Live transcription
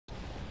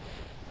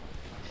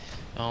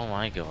Oh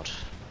my god.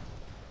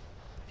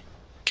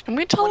 Can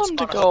we tell him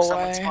to go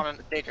away?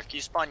 Baker, can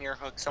you spawn your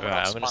hook? Someone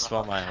Right, else I'm gonna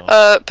spawn my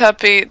hook.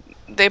 Peppy,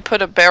 they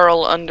put a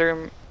barrel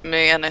under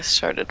me and I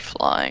started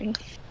flying.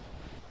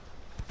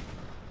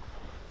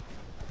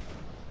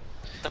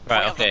 The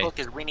point of the hook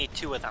is we need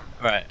 2 of them.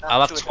 Right,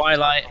 I'll have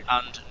Twilight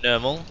and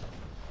Normal.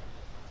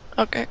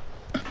 Okay.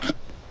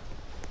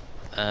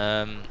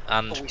 And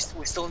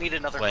we still need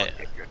another hook.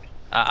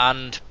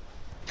 And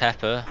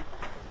Pepper.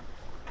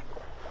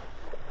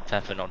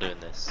 Pepper not doing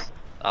this.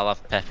 I'll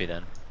have Peppy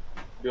then.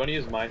 Do you want to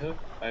use my hook?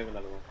 I have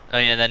another one. Oh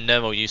yeah, then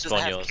Normal, you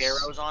spawn yours. Does it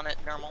have arrows on it,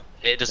 Normal?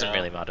 It doesn't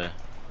really matter.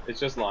 It's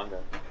just longer.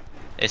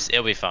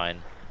 It'll be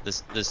fine.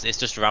 It's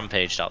just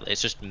rampaged out.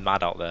 It's just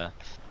mad out there.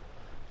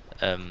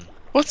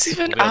 What's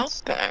even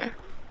out there?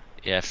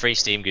 Yeah, 3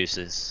 steam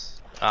gooses.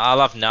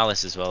 I'll have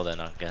Nalis as well then,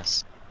 I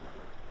guess.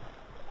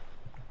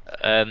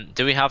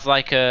 Do we have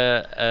like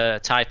a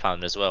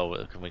Taipan as well?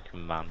 We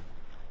can man.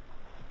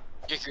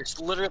 You're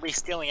literally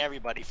stealing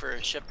everybody for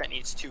a ship that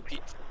needs 2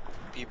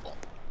 people.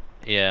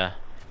 Yeah.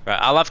 Right,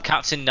 I'll have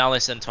Captain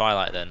Nalis and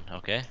Twilight then,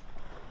 okay?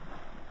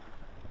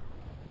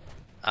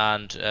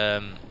 And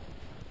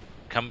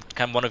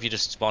can one of you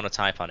just spawn a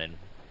Taipan in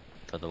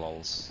for the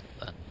lols?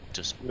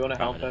 Just. You wanna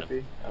help,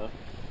 Peppy?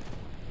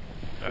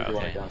 Right,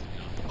 okay.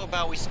 How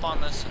about we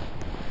spawn this?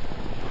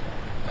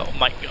 Oh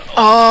my god.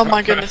 Oh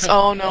my goodness.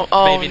 Oh no.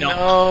 Oh Maybe not.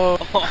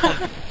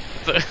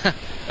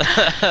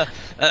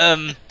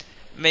 No.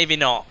 Maybe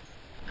not.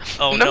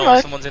 Oh Never no,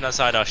 mind. someone's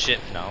inside our ship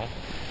now.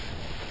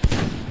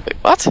 Wait,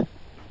 what?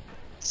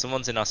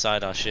 Someone's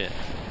inside our ship.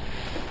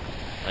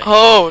 Like,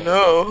 oh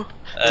no.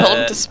 Tell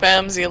him to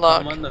spam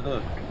Z-Lock. I'm on the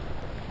hook.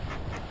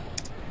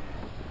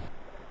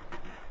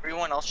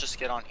 Everyone else just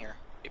get on here.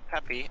 Hey,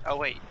 Peppy. Oh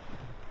wait.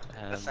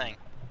 The thing.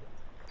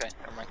 Okay,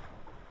 never mind.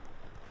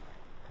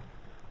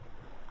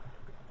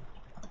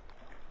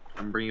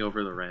 I'm bringing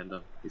over the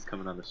random. He's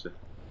coming on the ship.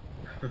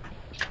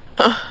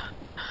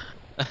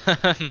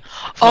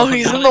 Oh,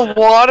 he's in the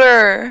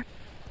water!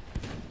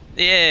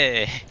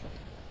 Yeah.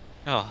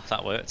 Oh,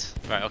 that worked.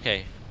 Right,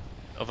 okay.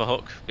 Other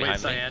hook behind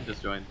me. Cyan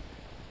just joined.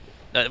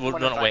 No, we're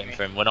not waiting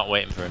for him. We're not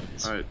waiting for him.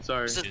 Alright,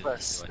 sorry. Is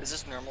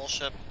this normal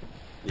ship?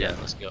 Yeah,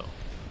 let's go.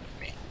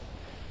 Me.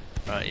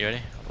 Right, you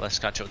ready? Let's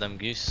catch up with them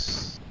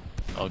goose.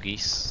 Or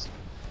geese.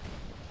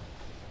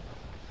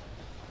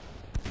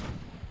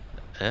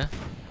 Huh?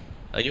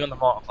 Are you on the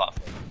water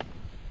platform?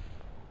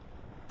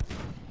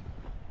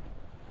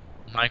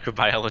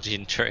 Microbiology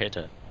and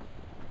trader.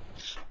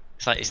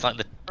 It's like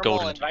the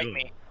golden invite rule.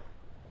 me.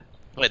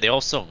 Wait, they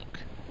all sunk.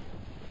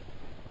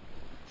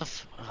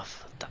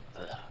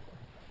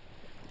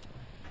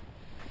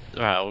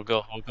 Right, we'll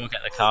go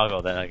get the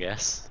cargo then, I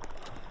guess.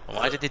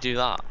 Why did they do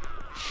that?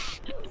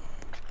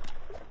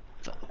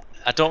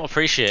 I don't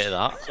appreciate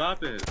that.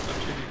 Stop it! Stop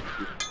shooting.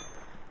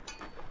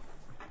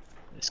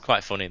 It's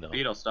quite funny though.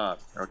 Beetle, stop,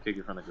 or I'll kick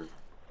you from the group.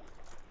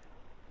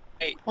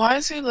 Hey. Why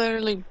is he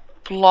literally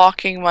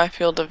blocking my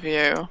field of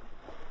view?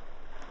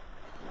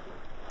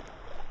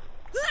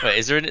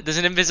 Wait, there's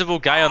an invisible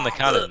guy on the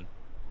cannon.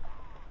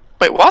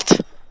 Wait, what?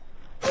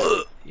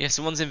 Yeah,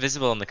 someone's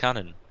invisible on the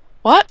cannon.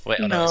 What? Wait,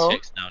 oh no, it's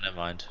fixed now, never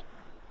mind.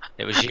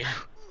 It was you.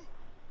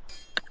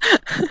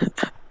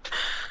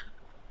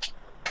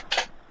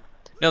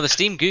 No, the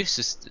steam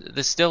goose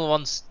there's still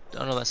one.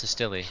 Oh no, that's a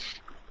stilly.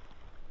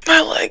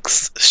 My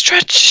legs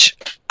stretch.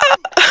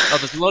 Oh,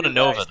 there's a load of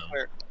Nova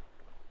though.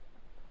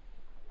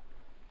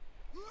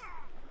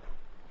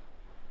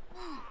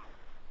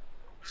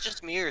 It's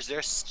just me, or is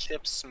their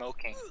ship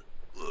smoking?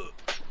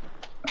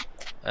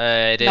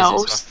 It is.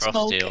 No it's our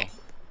frost steel.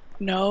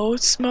 No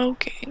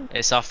smoking.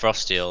 It's our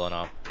frost steel on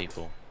our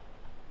people.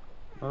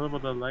 What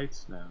about the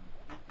lights now?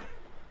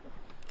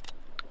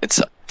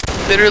 It's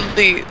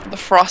literally the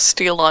frost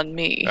steel on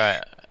me.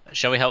 Right,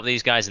 shall we help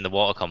these guys in the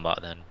water combat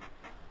then?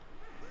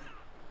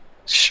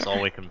 Sure. That's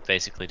all we can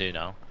basically do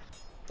now.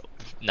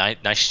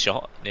 Nice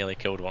shot, nearly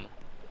killed one.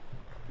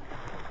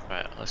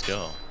 Right, let's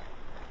go.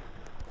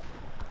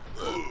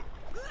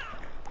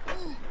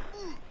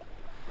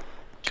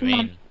 Come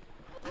on.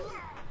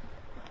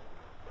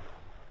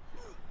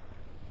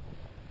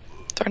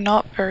 They're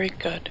not very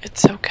good.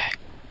 It's okay.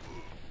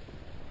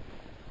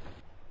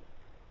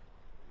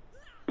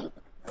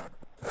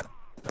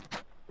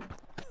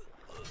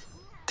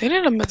 They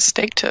did a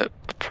mistake to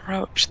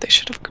approach. They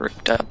should have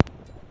grouped up.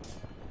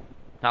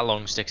 That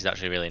long stick is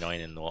actually really annoying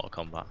in the water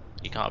combat.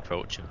 You can't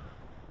approach him.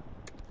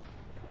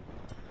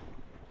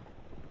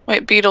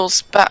 Wait,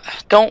 Beetles,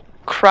 don't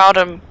crowd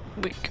him,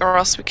 or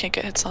else we can't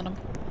get hits on him.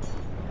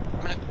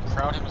 I'm gonna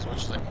crowd him as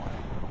much as I want.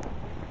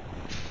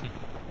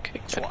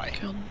 Okay, Why?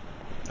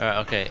 Alright,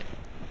 okay.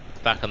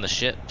 Back on the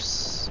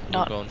ships.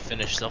 We'll go and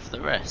finish off the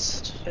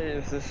rest. Hey,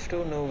 is this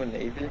still Nova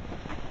Navy?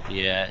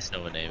 Yeah, it's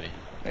Nova Navy.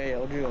 Hey,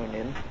 I'll join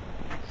in.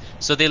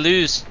 So they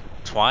lose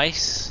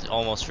twice,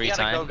 almost 3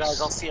 times. Go,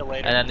 guys. I'll see you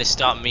later. And then they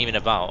start memeing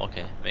about.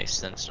 Okay, makes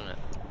sense, doesn't it?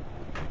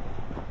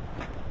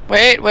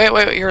 Wait,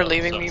 you're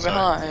leaving me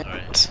behind.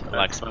 Sorry.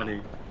 Like,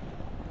 funny.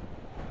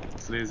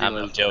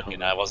 I'm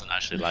joking, I wasn't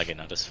actually lagging,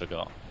 I just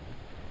forgot.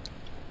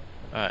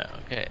 Alright,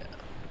 okay.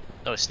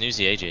 Oh, it's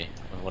Snoozy AG.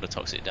 Oh, what a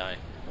toxic die.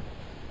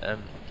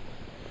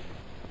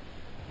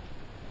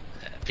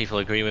 People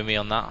agree with me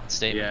on that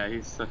statement? Yeah,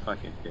 he's a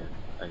fucking kid.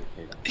 I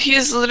hate him.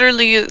 He's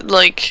literally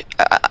like,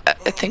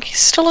 I think he's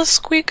still a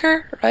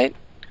squeaker, right?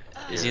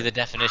 Is he the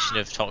definition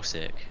of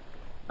toxic?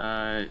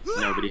 No,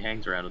 but he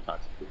hangs around with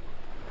toxic people.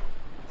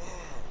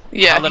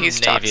 Yeah, Alan he's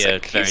Navy are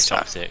toxic. very He's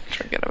toxic.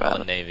 Forget about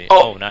Alan it. Navy.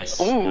 Oh, Oh,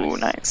 nice. Ooh,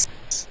 nice.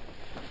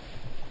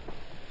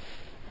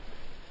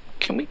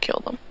 Can we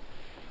kill them?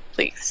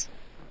 Please.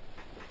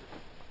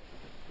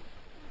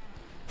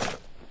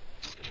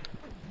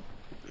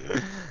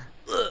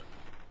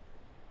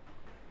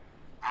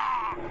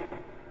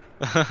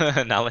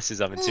 Alice is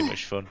having too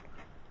much fun.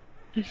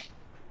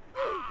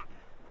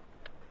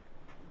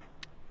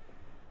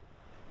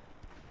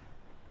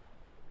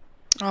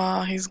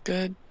 Oh, he's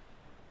good.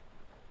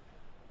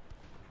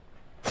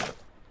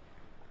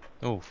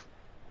 Oof.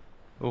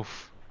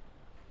 Oof.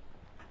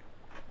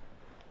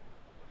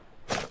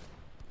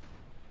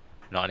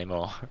 Not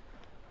anymore.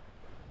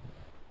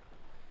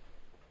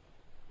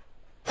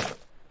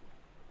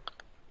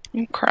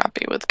 I'm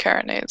crappy with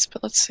carronades,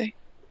 but let's see.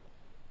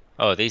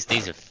 Oh, these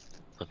are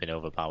flipping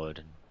overpowered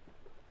and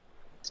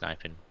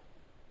sniping.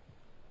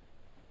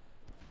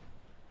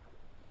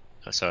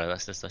 Oh, sorry,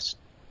 let's.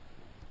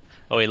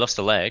 Oh, he lost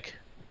a leg.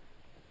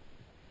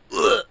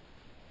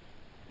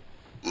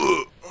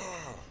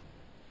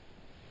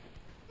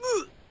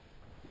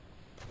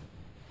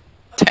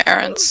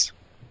 Terrence.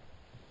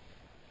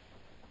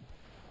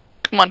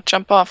 Come on,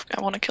 jump off.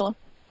 I want to kill him.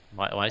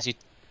 Why is he?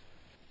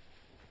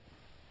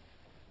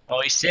 Oh,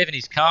 he's saving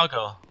his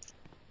cargo.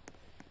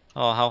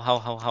 Oh,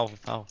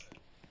 how?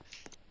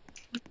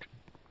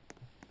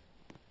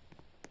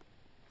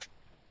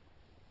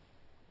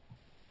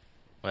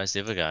 Where's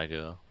the other guy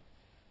go?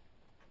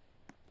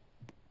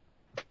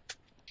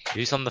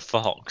 Who's on the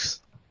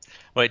fox?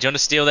 Wait, do you want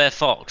to steal their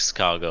fox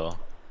cargo?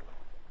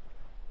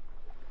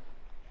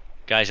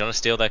 Guys, you want to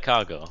steal their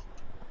cargo?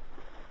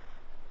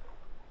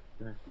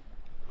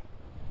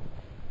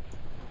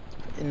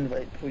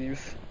 Invite,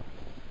 please.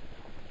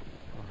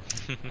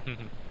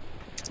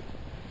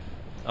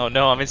 Oh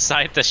no, I'm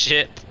inside the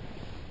ship.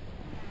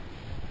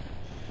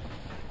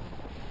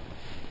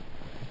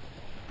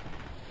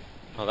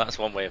 Oh, that's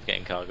one way of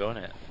getting cargo,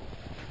 isn't it?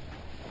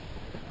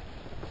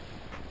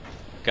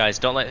 Guys,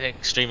 don't let it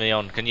extremely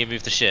on. Can you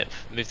move the ship?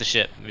 Move the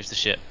ship. Move the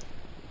ship.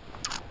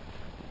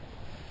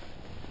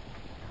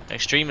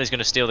 Extremely is going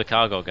to steal the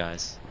cargo,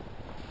 guys.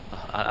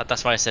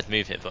 That's why I said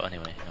move it, but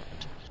anyway.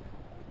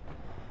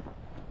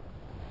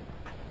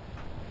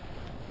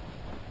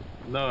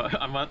 No,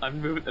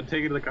 I'm moving. I'm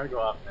taking the cargo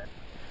off, man.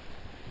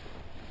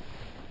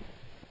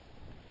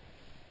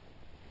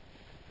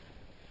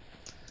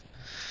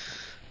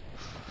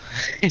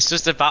 It's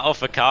just a battle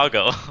for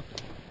cargo.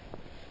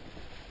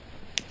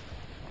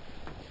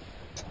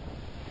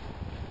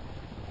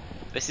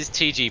 This is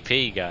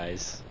TGP,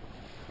 guys.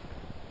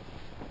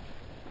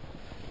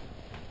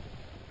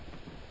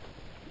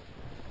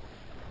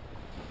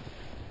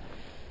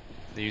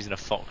 They're using a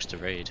fox to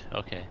raid.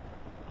 Okay.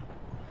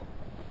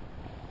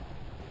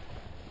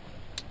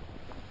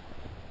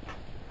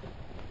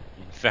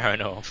 Fair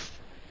enough.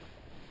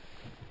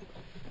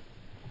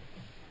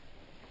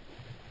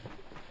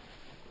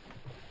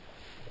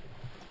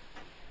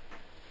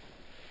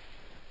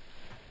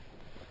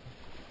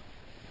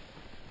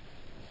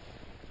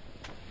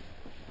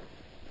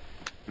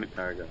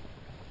 Cargo.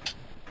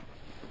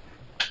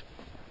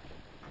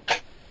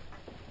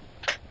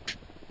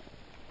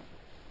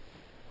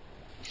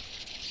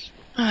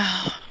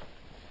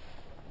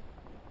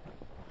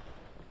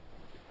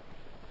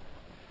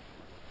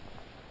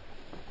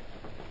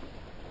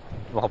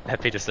 Well,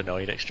 Pepe just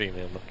annoyed,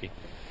 extremely unlucky.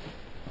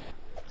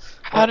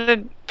 How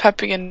did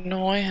Pepe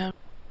annoy him?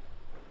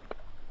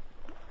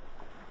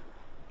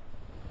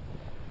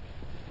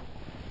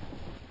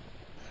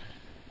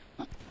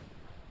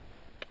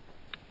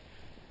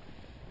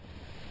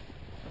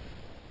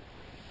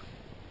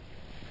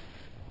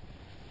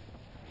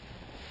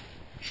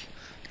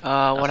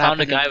 I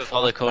found a guy with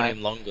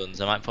Holoconium long guns.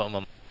 I might put him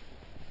on.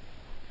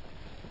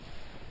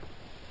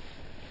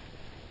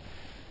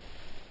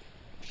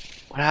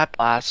 What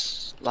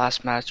happened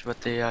last match with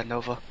the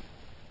Nova?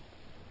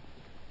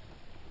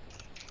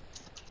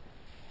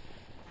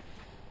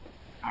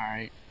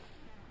 Alright.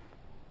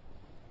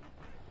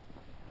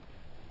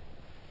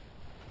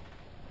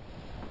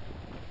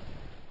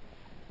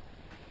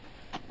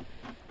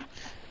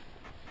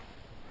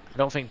 I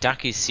don't think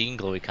Daki's seen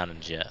glowy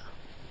cannons yet.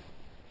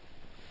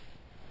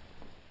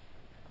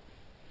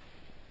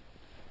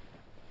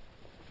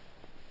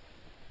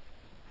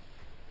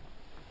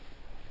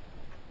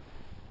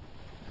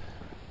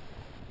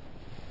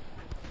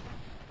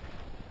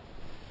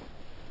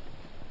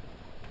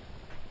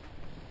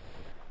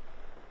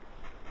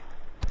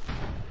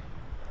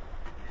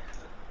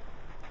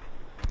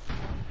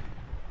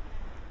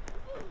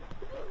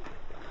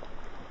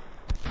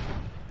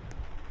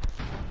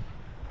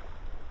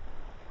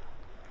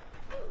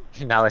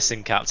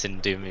 Allison Captain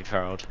do me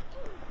proud.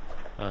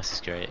 Oh, this is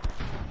great.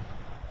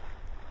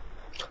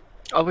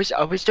 Are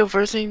we still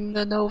versing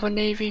the Nova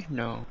Navy?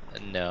 No.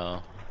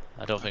 No,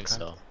 I don't think Okay.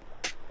 so.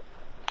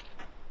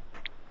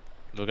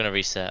 We're gonna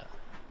reset.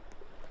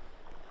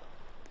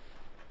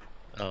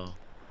 Oh.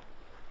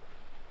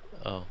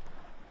 Oh.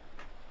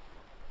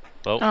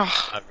 Well,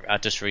 Ugh. I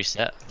just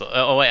reset. But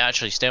oh wait,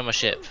 actually, stay on my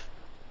ship.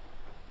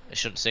 It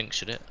shouldn't sink,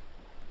 should it?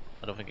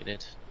 I don't think it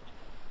did.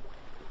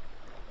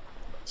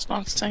 It's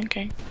not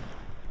sinking.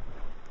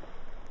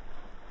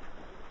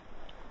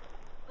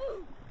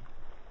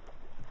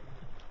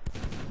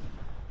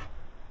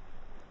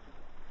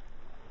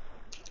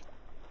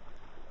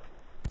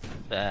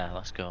 There,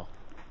 let's go.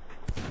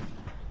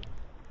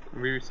 Are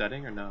we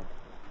resetting or no?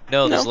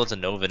 No, there's No. loads of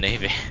Nova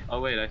Navy.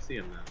 Oh wait, I see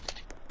him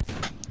now.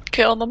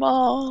 Kill them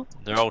all.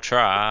 They're all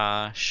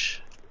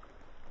trash.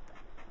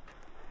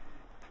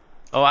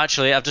 Oh,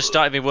 actually, I've just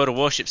started my World of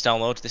Warships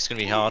download. This is gonna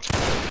be hard.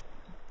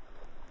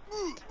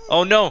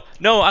 Oh no,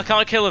 no, I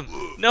can't kill him.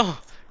 No,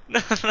 no,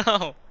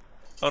 no.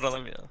 Hold on,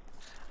 let me.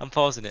 I'm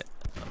pausing it.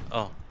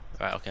 Oh,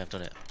 right, okay, I've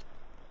done it.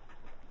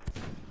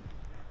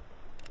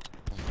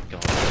 Oh my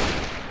god.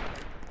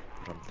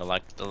 Hold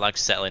on, the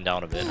lag's settling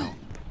down a bit now.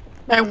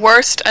 My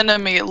worst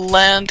enemy,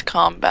 land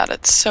combat.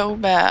 It's so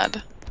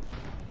bad.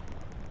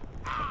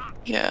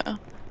 Yeah.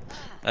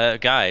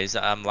 Guys,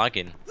 I'm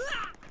lagging.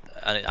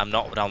 And I'm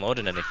not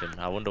downloading anything.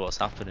 I wonder what's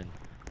happening.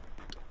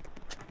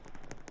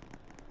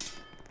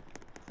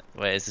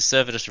 Wait, has the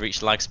server just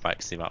reached lag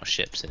spikes, the amount of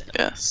ships in it?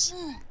 Yes.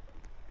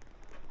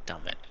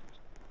 Damn it.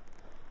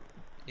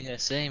 Yeah,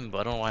 same, but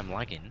I don't know why I'm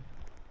lagging.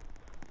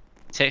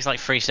 It takes like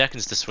 3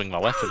 seconds to swing my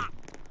weapon.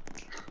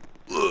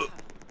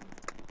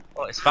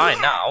 Well, it's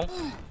fine now.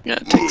 Yeah,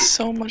 it takes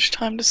so much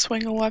time to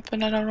swing a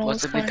weapon. I don't know Was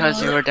what's it going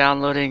because on. you were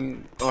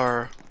downloading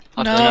or?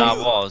 No. No, I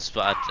was,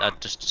 but I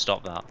just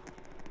stopped that.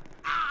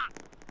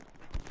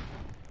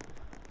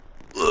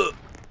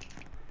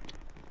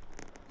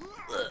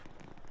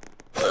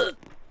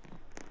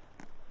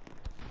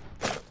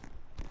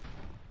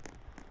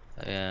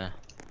 Yeah.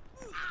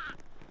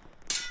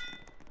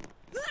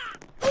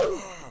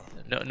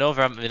 No,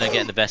 Nova haven't been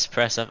getting the best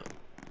press. Oh,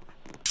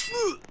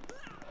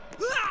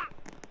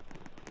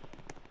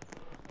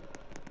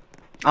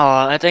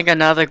 I think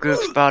another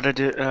group's about to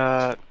do,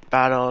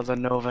 battle the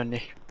Nova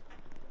Navy.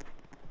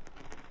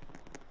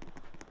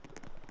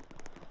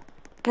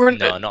 We're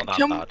No, not that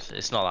can- bad.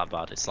 It's not that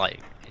bad. It's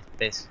like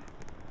this.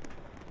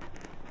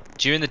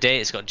 During the day,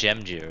 it's got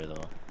gem Jira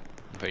though.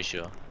 I'm pretty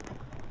sure.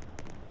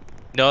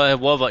 No,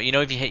 what about you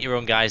know if you hit your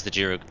own guys, the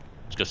Jira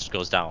just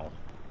goes down.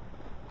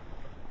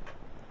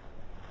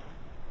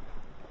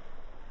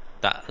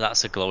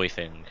 That's a glowy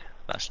thing.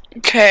 That's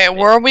Okay,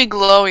 where are we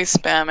glowy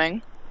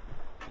spamming?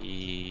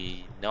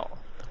 not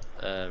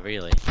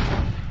really.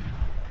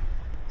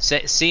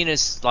 Seen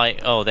as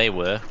like they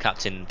were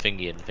Captain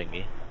Thingy and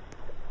Thingy,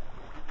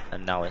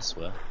 and now it's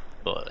were,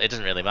 but it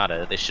doesn't really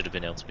matter. They should have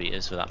been able to beat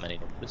us with that many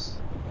numbers.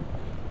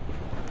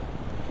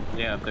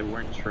 Yeah, if they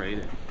weren't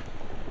traded.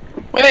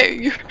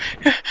 Wait,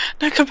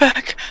 no, come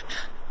back.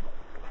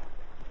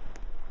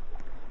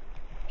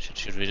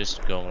 Should we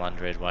just go and land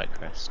raid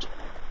Whitecrest?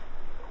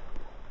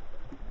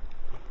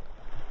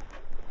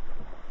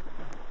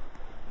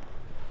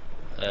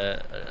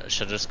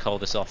 Should I just call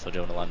this off or do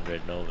you want to land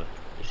raid Nova?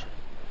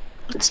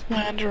 Let's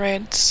land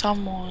raid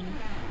someone.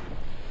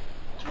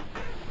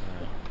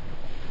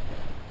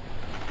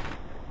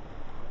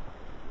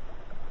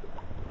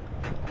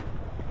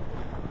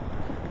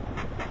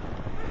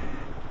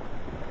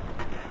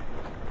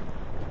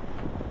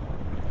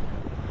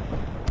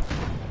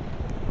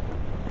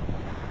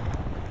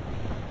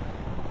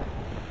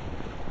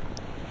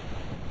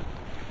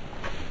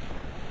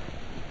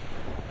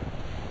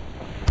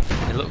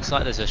 It looks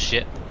like there's a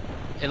ship.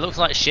 It looks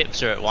like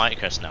ships are at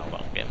Whitecrest now,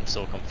 but I'm getting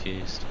so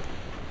confused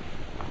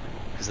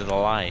because of the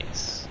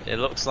lights. It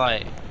looks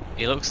like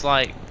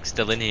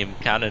stellinium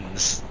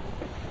cannons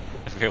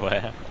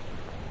everywhere,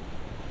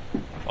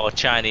 or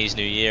Chinese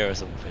New Year or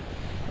something.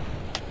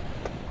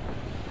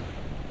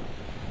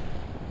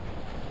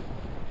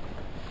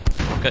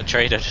 Look at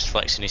Trader just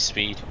flexing his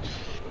speed.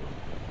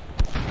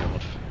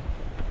 God.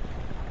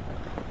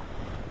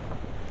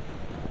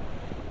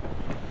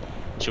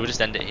 Should we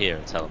just end it here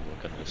and tell them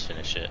we're gonna just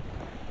finish it?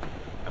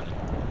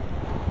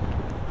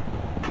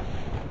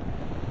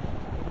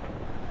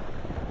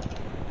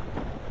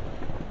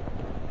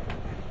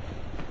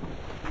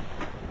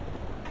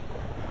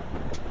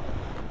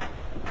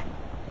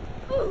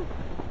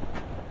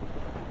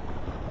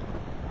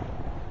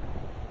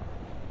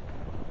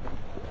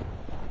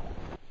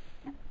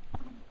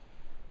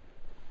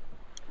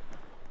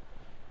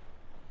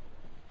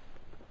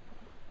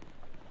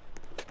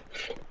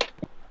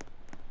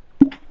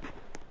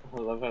 I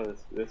love how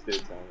this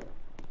dude's on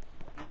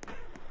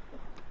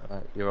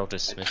it. You're all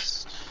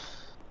dismissed.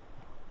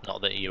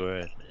 Not that you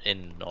were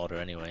in order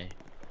anyway.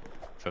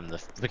 From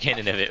the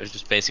beginning of it, it was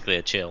just basically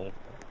a chill.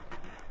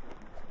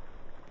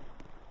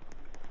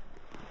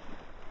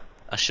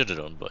 I should have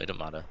done, but it don't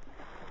matter.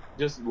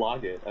 Just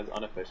log it as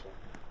unofficial.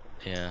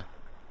 Yeah.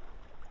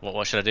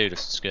 What should I do?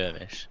 Just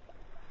skirmish?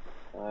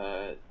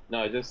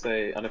 No, just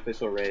say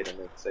unofficial raid and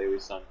then say we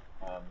sunk